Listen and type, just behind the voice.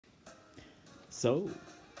So,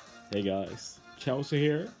 hey guys, Chelsea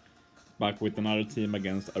here, back with another team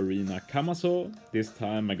against Arena Kamazo. This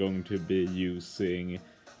time I'm going to be using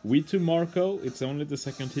V2 Marco. It's only the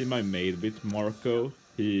second team I made with Marco.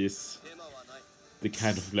 He's the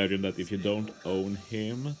kind of legend that if you don't own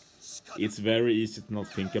him, it's very easy to not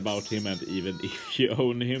think about him, and even if you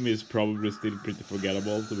own him, he's probably still pretty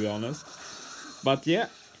forgettable, to be honest. But yeah,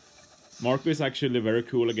 Marco is actually very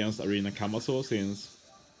cool against Arena Kamazo, since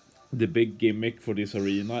the big gimmick for this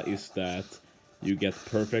arena is that you get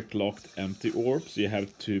perfect locked empty orbs. You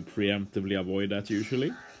have to preemptively avoid that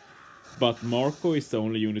usually. But Marco is the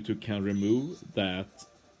only unit who can remove that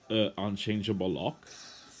unchangeable lock.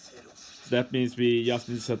 So that means we just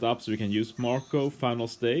need to set up so we can use Marco final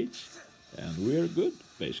stage, and we're good,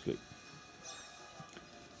 basically.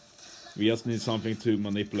 We just need something to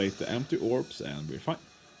manipulate the empty orbs and we're fine.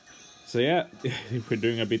 So yeah, we're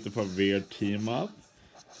doing a bit of a weird team up.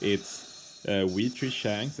 It's V3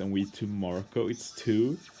 Shanks and V2 Marco. It's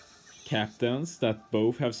two captains that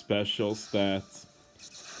both have specials that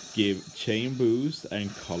give chain boost and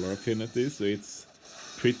color affinity, so it's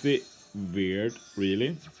pretty weird,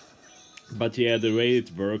 really. But yeah, the way it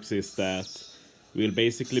works is that we'll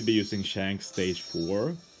basically be using Shanks stage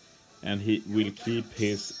 4, and he will keep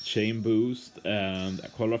his chain boost and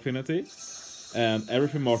color affinity. And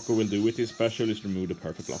everything Marco will do with his special is remove the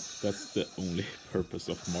perfect lock. That's the only purpose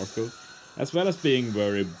of Marco. As well as being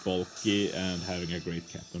very bulky and having a great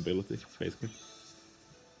captain ability, basically.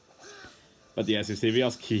 But yes, you see, we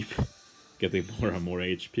just keep getting more and more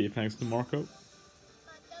HP thanks to Marco.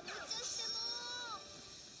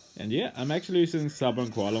 And yeah, I'm actually using Sub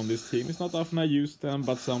and Koala on this team. It's not often I use them,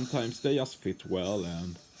 but sometimes they just fit well.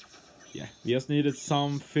 And yeah, we just needed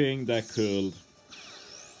something that could...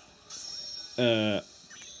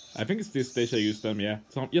 I think it's this stage I used them, yeah.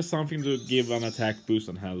 Just something to give an attack boost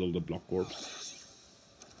and handle the block orbs.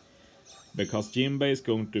 Because Jinbei is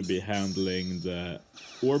going to be handling the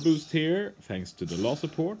orb boost here, thanks to the law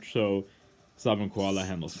support, so Sub and Koala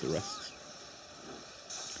handles the rest.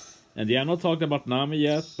 And yeah, I'm not talking about Nami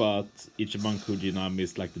yet, but Ichiban Kuji Nami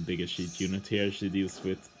is like the biggest cheat unit here. She deals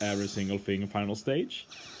with every single thing in final stage.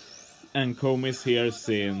 And Komi is here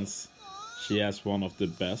since she has one of the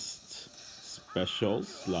best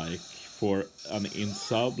specials, like for an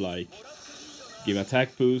in-sub, like give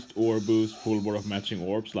attack boost, orb boost, full board of matching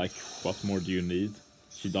orbs. Like, what more do you need?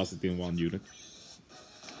 She does it in one unit.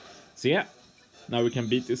 So yeah, now we can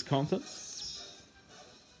beat this content.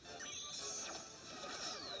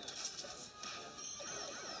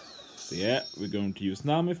 So yeah, we're going to use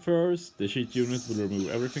Nami first. The cheat unit will remove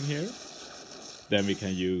everything here. Then we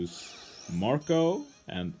can use Marco,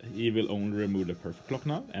 and he will only remove the perfect lock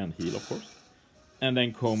now, and heal of course. And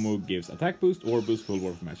then Komu gives attack boost, orb boost, full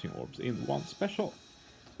board of matching orbs in one special.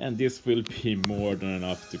 And this will be more than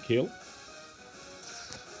enough to kill.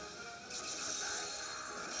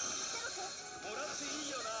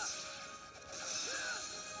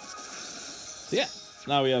 So yeah,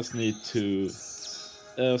 now we just need to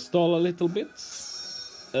stall a little bit.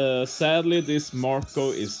 Sadly, this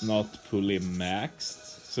Marco is not fully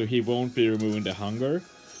maxed, so he won't be removing the hunger.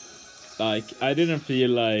 Like, I didn't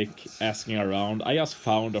feel like asking around. I just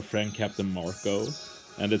found a friend Captain Marco,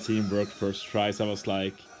 and the team worked first try, so I was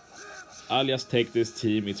like, I'll just take this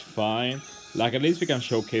team, it's fine. Like, at least we can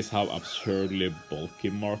showcase how absurdly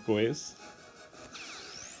bulky Marco is.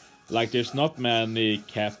 Like, there's not many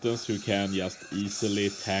captains who can just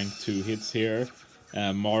easily tank 2 hits here.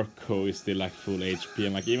 Marco is still like full HP,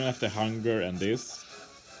 and like even after hunger and this,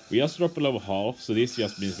 we just drop below half, so this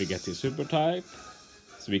just means we get his super type.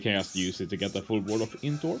 So we can just use it to get the full board of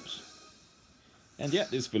int orbs. And yeah,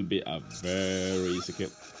 this will be a very easy kill.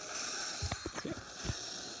 So yeah.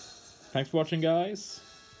 Thanks for watching, guys.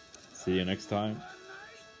 See you next time.